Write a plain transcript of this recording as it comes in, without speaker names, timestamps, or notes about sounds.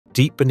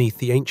Deep beneath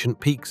the ancient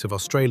peaks of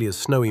Australia's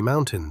snowy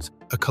mountains,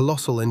 a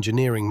colossal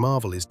engineering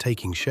marvel is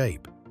taking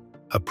shape.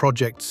 A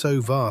project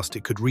so vast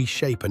it could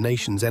reshape a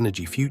nation's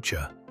energy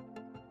future.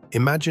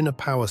 Imagine a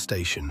power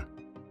station,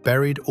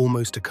 buried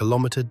almost a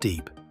kilometre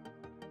deep.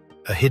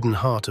 A hidden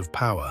heart of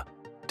power,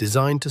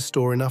 designed to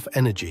store enough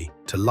energy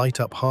to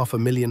light up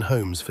 500,000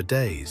 homes for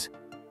days.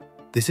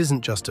 This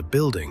isn't just a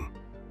building,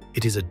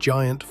 it is a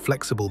giant,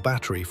 flexible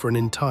battery for an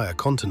entire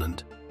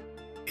continent.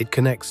 It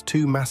connects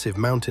two massive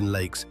mountain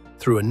lakes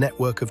through a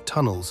network of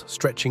tunnels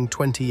stretching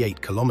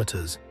 28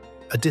 kilometers,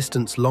 a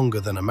distance longer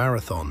than a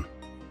marathon.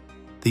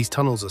 These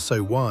tunnels are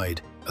so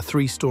wide, a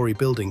 3-story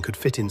building could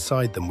fit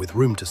inside them with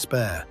room to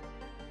spare.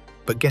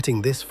 But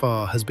getting this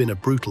far has been a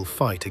brutal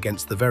fight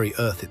against the very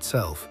earth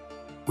itself,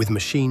 with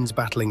machines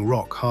battling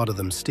rock harder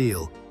than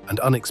steel and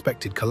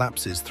unexpected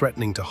collapses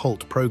threatening to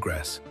halt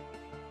progress.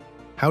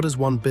 How does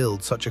one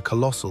build such a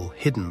colossal,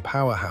 hidden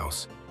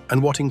powerhouse,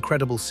 and what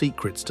incredible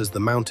secrets does the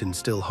mountain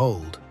still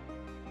hold?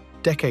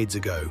 Decades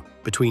ago,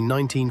 between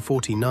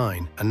 1949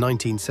 and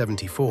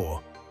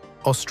 1974,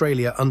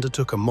 Australia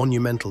undertook a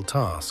monumental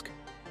task: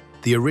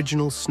 the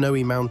original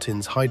Snowy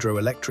Mountains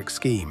hydroelectric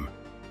scheme.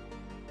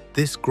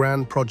 This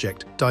grand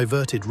project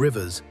diverted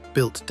rivers,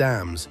 built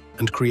dams,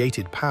 and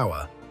created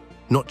power,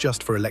 not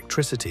just for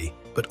electricity,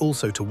 but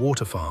also to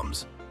water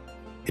farms.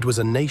 It was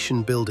a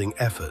nation-building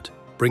effort,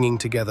 bringing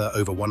together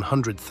over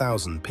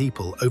 100,000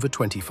 people over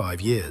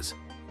 25 years.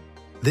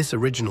 This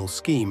original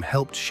scheme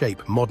helped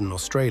shape modern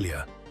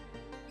Australia.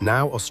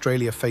 Now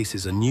Australia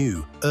faces a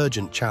new,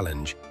 urgent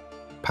challenge: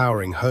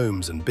 powering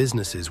homes and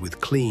businesses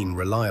with clean,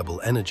 reliable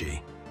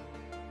energy.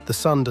 The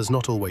sun does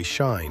not always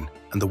shine,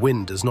 and the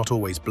wind does not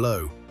always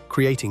blow,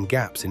 creating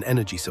gaps in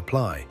energy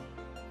supply.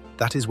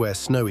 That is where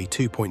Snowy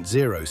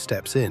 2.0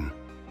 steps in,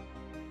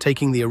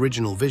 taking the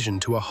original vision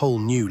to a whole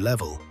new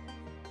level.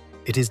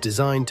 It is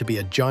designed to be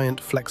a giant,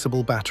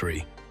 flexible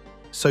battery,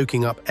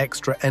 soaking up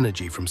extra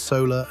energy from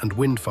solar and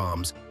wind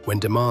farms when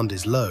demand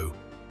is low,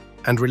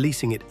 and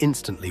releasing it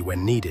instantly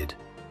when needed.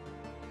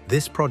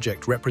 This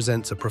project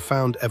represents a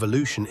profound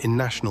evolution in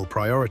national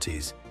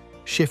priorities,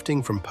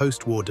 shifting from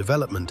post-war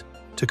development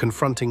to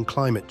confronting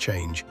climate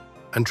change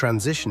and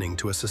transitioning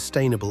to a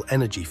sustainable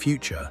energy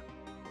future.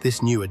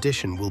 This new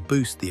addition will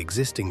boost the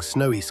existing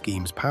Snowy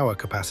scheme's power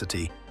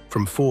capacity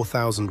from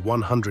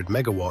 4,100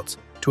 megawatts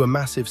to a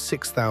massive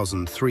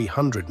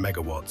 6,300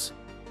 megawatts.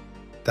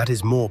 That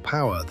is more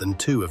power than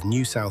 2 of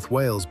New South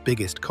Wales'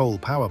 biggest coal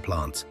power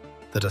plants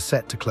that are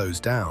set to close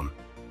down.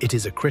 It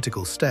is a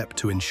critical step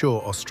to ensure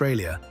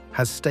Australia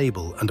has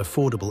stable and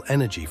affordable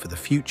energy for the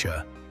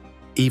future,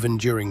 even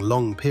during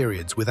long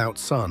periods without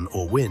sun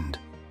or wind.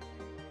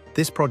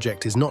 This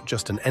project is not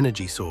just an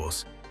energy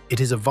source,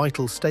 it is a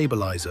vital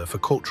stabilizer for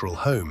cultural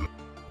home,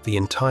 the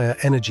entire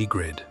energy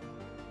grid.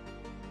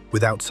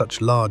 Without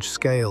such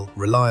large-scale,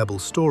 reliable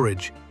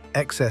storage,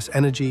 excess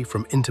energy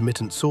from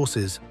intermittent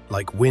sources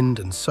like wind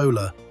and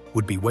solar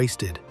would be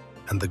wasted,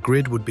 and the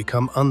grid would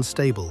become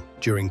unstable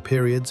during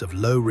periods of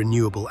low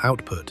renewable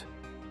output.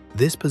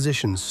 This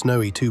positions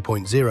Snowy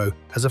 2.0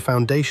 as a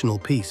foundational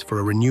piece for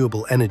a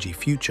renewable energy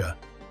future,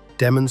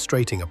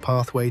 demonstrating a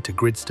pathway to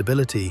grid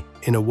stability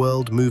in a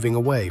world moving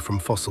away from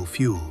fossil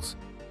fuels.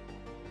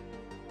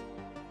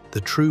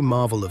 The true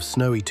marvel of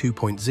Snowy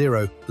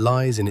 2.0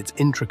 lies in its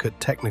intricate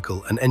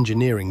technical and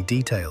engineering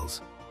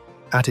details.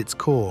 At its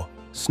core,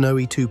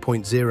 Snowy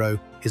 2.0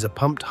 is a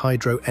pumped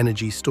hydro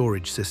energy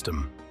storage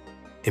system.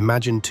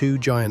 Imagine 2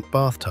 giant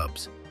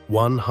bathtubs,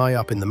 one high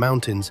up in the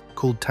mountains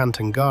called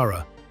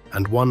Tantangara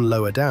and one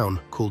lower down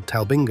called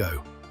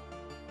Talbingo.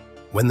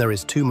 When there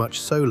is too much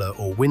solar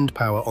or wind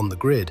power on the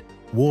grid,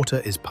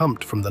 water is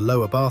pumped from the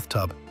lower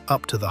bathtub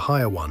up to the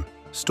higher one,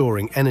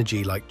 storing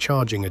energy like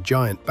charging a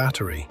giant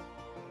battery.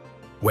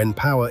 When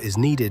power is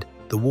needed,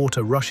 the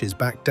water rushes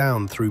back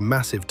down through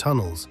massive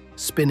tunnels,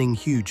 spinning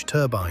huge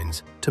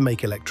turbines to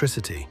make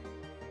electricity.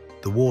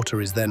 The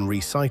water is then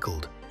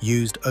recycled,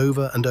 used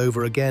over and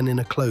over again in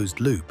a closed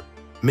loop,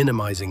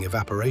 minimizing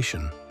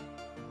evaporation.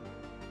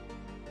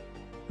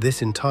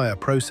 This entire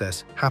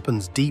process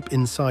happens deep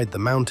inside the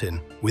mountain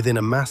within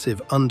a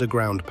massive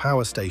underground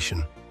power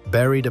station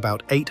buried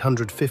about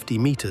 850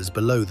 meters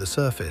below the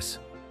surface.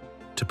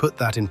 To put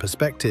that in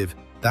perspective,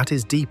 that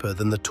is deeper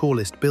than the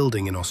tallest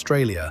building in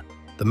Australia.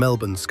 The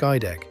Melbourne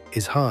Skydeck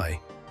is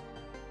high.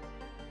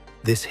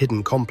 This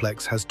hidden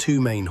complex has 2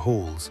 main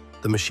halls.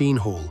 The machine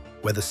hall,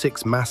 where the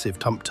 6 massive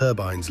pump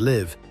turbines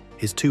live,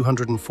 is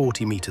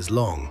 240 meters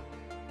long.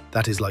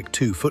 That is like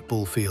 2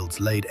 football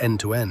fields laid end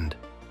to end.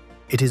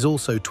 It is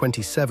also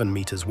 27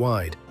 meters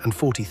wide and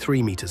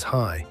 43 meters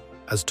high,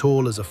 as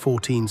tall as a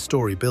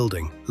 14-story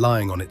building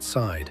lying on its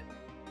side.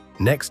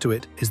 Next to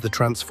it is the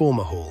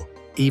transformer hall,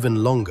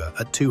 even longer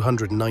at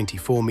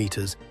 294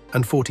 meters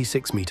and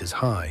 46 meters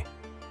high.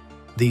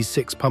 These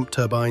 6 pump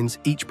turbines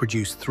each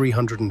produce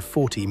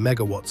 340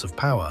 megawatts of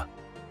power,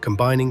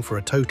 combining for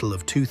a total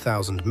of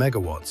 2,000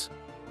 megawatts.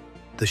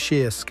 The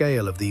sheer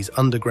scale of these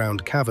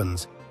underground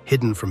caverns,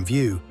 hidden from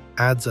view,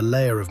 adds a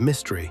layer of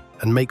mystery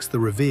and makes the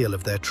reveal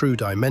of their true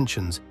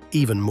dimensions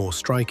even more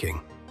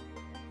striking.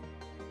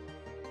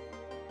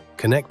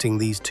 Connecting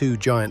these two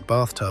giant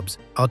bathtubs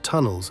are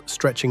tunnels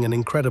stretching an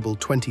incredible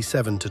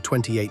 27 to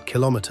 28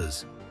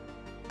 kilometers.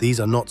 These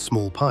are not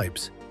small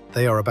pipes.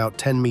 They are about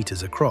 10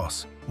 meters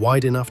across,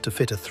 wide enough to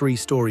fit a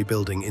 3-story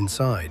building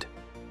inside.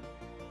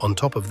 On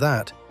top of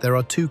that, there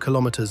are 2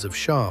 kilometers of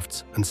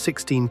shafts and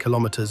 16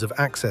 kilometers of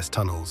access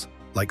tunnels,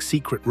 like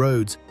secret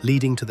roads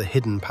leading to the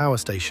hidden power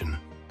station.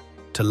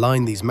 To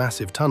line these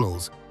massive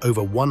tunnels,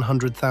 over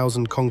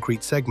 100,000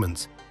 concrete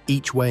segments,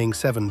 each weighing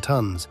 7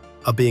 tons,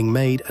 are being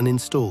made and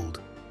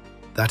installed.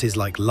 That is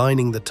like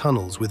lining the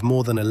tunnels with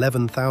more than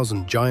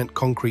 11,000 giant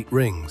concrete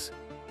rings.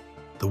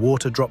 The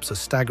water drops a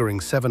staggering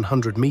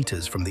 700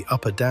 meters from the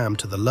upper dam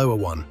to the lower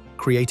one,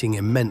 creating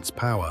immense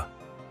power.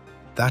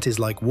 That is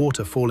like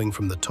water falling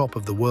from the top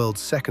of the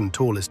world's second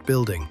tallest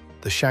building,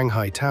 the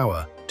Shanghai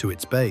Tower, to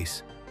its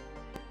base.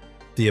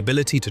 The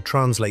ability to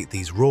translate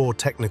these raw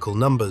technical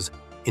numbers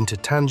into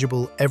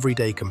tangible,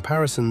 everyday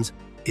comparisons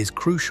is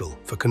crucial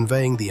for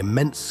conveying the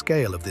immense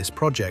scale of this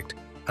project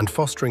and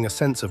fostering a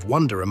sense of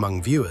wonder among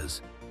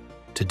viewers.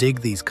 To dig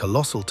these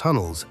colossal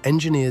tunnels,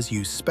 engineers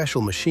use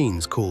special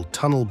machines called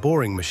tunnel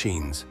boring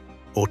machines,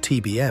 or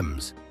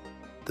TBMs.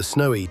 The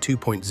Snowy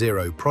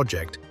 2.0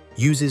 project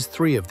uses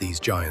 3 of these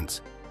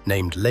giants,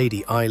 named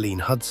Lady Eileen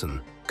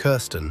Hudson,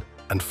 Kirsten,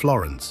 and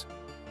Florence.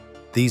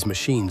 These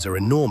machines are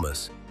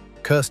enormous.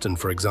 Kirsten,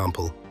 for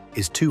example,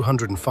 is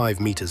 205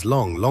 meters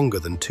long, longer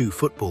than 2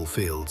 football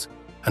fields,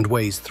 and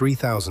weighs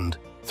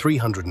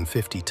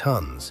 3,350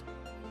 tons,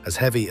 as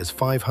heavy as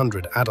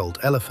 500 adult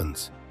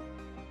elephants.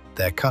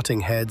 Their cutting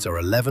heads are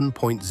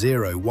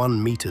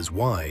 11.01 meters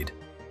wide.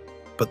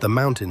 But the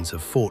mountains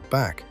have fought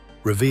back,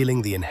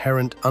 revealing the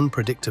inherent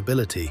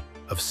unpredictability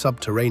of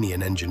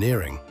subterranean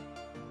engineering.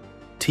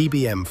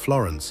 TBM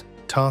Florence,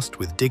 tasked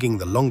with digging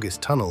the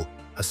longest tunnel,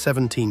 a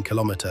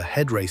 17-kilometer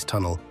head race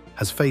tunnel,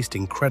 has faced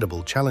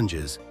incredible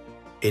challenges.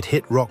 It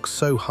hit rock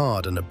so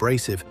hard and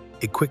abrasive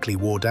it quickly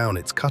wore down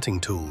its cutting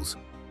tools.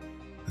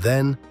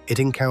 Then it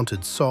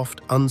encountered soft,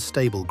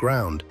 unstable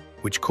ground,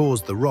 which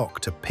caused the rock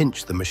to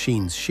pinch the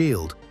machine's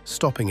shield,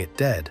 stopping it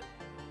dead.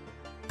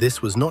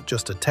 This was not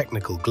just a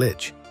technical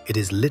glitch, it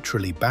is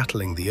literally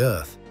battling the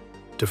earth.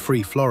 To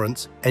free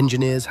Florence,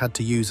 engineers had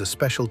to use a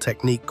special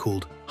technique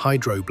called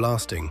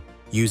hydroblasting,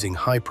 using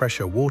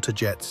high-pressure water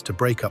jets to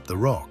break up the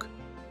rock.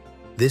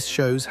 This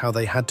shows how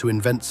they had to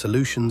invent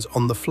solutions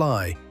on the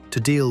fly to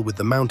deal with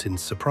the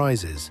mountain's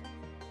surprises.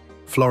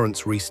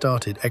 Florence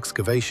restarted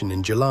excavation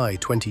in July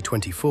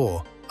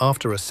 2024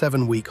 after a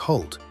 7-week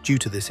halt due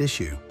to this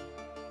issue.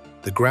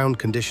 The ground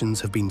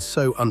conditions have been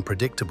so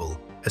unpredictable,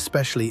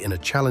 especially in a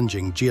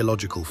challenging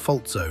geological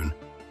fault zone,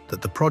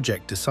 that the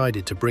project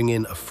decided to bring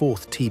in a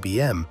 4th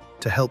TBM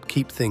to help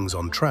keep things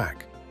on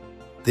track.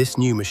 This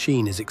new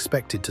machine is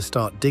expected to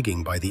start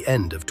digging by the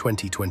end of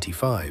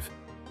 2025.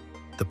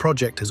 The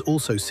project has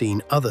also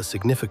seen other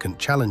significant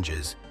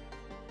challenges.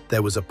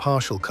 There was a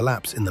partial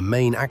collapse in the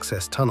main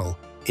access tunnel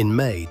in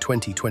May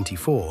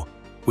 2024,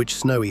 which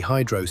Snowy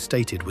Hydro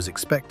stated was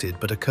expected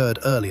but occurred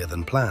earlier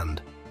than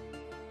planned.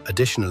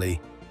 Additionally,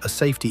 a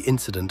safety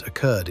incident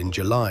occurred in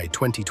July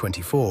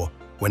 2024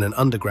 when an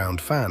underground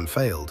fan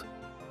failed.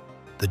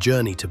 The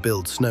journey to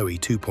build Snowy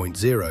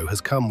 2.0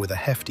 has come with a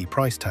hefty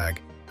price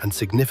tag and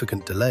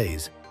significant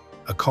delays,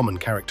 a common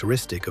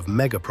characteristic of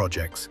mega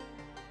projects,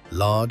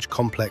 large,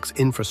 complex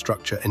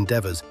infrastructure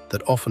endeavors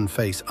that often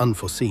face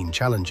unforeseen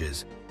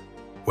challenges.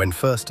 When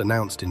first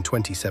announced in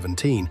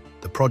 2017,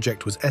 the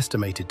project was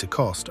estimated to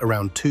cost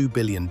around $2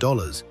 billion,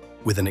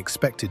 with an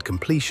expected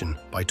completion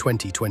by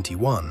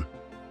 2021.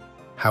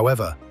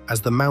 However,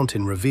 as the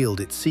mountain revealed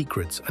its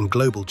secrets and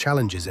global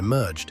challenges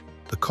emerged,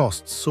 the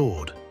costs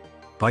soared.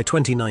 By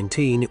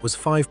 2019, it was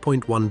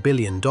 $5.1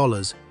 billion,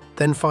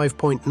 then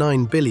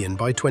 $5.9 billion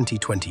by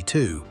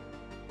 2022.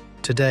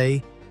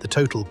 Today, the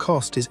total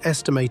cost is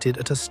estimated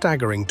at a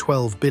staggering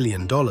 $12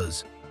 billion,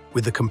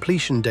 with the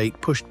completion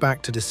date pushed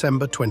back to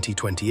December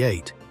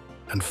 2028,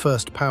 and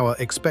first power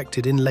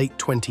expected in late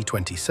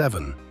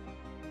 2027.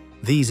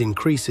 These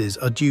increases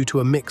are due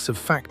to a mix of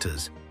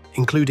factors,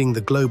 including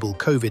the global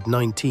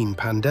COVID-19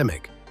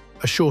 pandemic,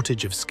 a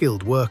shortage of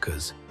skilled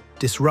workers,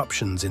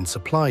 disruptions in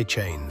supply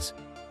chains,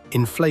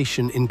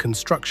 inflation in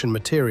construction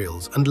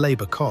materials and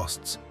labor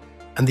costs,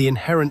 and the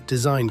inherent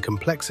design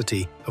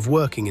complexity of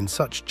working in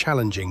such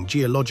challenging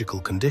geological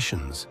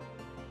conditions.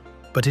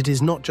 But it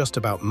is not just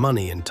about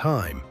money and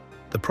time.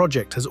 The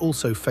project has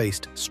also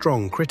faced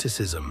strong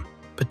criticism,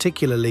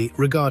 particularly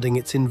regarding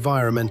its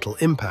environmental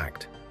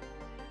impact.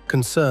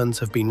 Concerns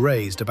have been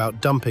raised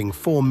about dumping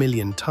 4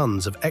 million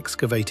tons of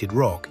excavated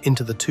rock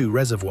into the 2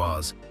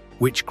 reservoirs,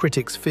 which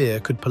critics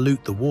fear could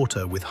pollute the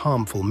water with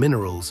harmful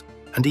minerals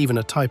and even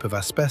a type of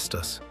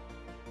asbestos.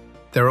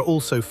 There are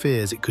also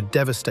fears it could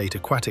devastate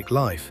aquatic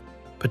life,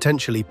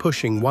 potentially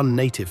pushing one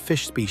native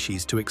fish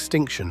species to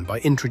extinction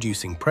by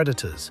introducing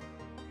predators.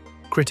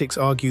 Critics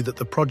argue that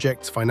the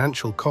project's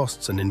financial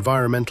costs and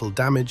environmental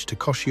damage to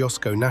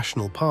Kosciuszko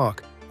National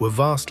Park were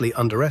vastly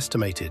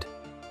underestimated,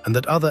 and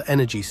that other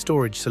energy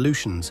storage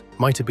solutions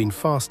might have been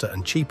faster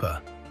and cheaper.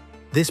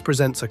 This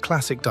presents a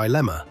classic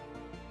dilemma.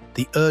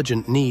 the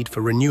urgent need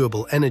for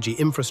renewable energy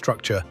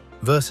infrastructure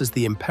versus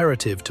the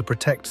imperative to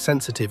protect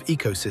sensitive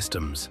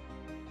ecosystems.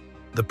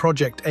 The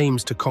project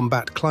aims to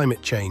combat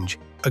climate change,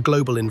 a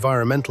global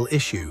environmental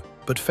issue,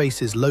 but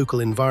faces local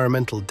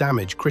environmental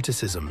damage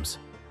criticisms.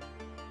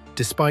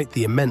 Despite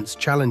the immense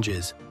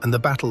challenges and the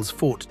battles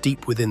fought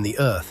deep within the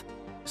Earth,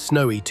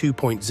 Snowy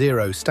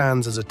 2.0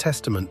 stands as a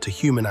testament to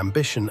human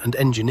ambition and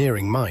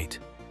engineering might.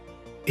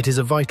 It is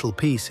a vital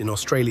piece in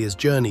Australia's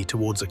journey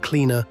towards a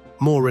cleaner,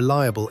 more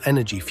reliable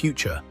energy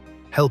future,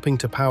 helping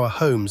to power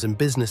homes and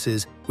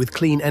businesses with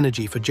clean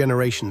energy for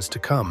generations to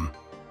come.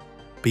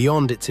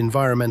 Beyond its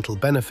environmental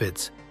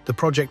benefits, the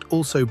project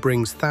also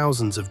brings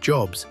thousands of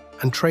jobs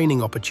and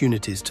training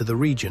opportunities to the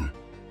region,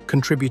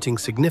 contributing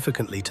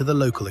significantly to the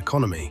local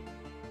economy.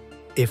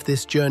 If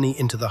this journey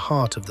into the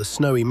heart of the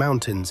Snowy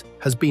Mountains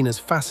has been as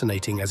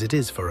fascinating as it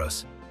is for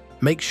us,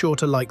 make sure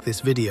to like this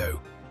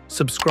video,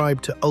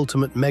 subscribe to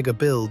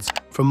UltimateMegaBuilds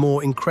for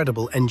more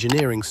incredible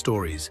engineering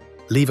stories,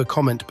 leave a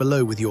comment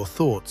below with your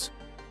thoughts,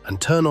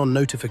 and turn on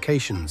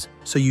notifications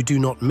so you do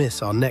not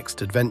miss our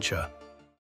next adventure.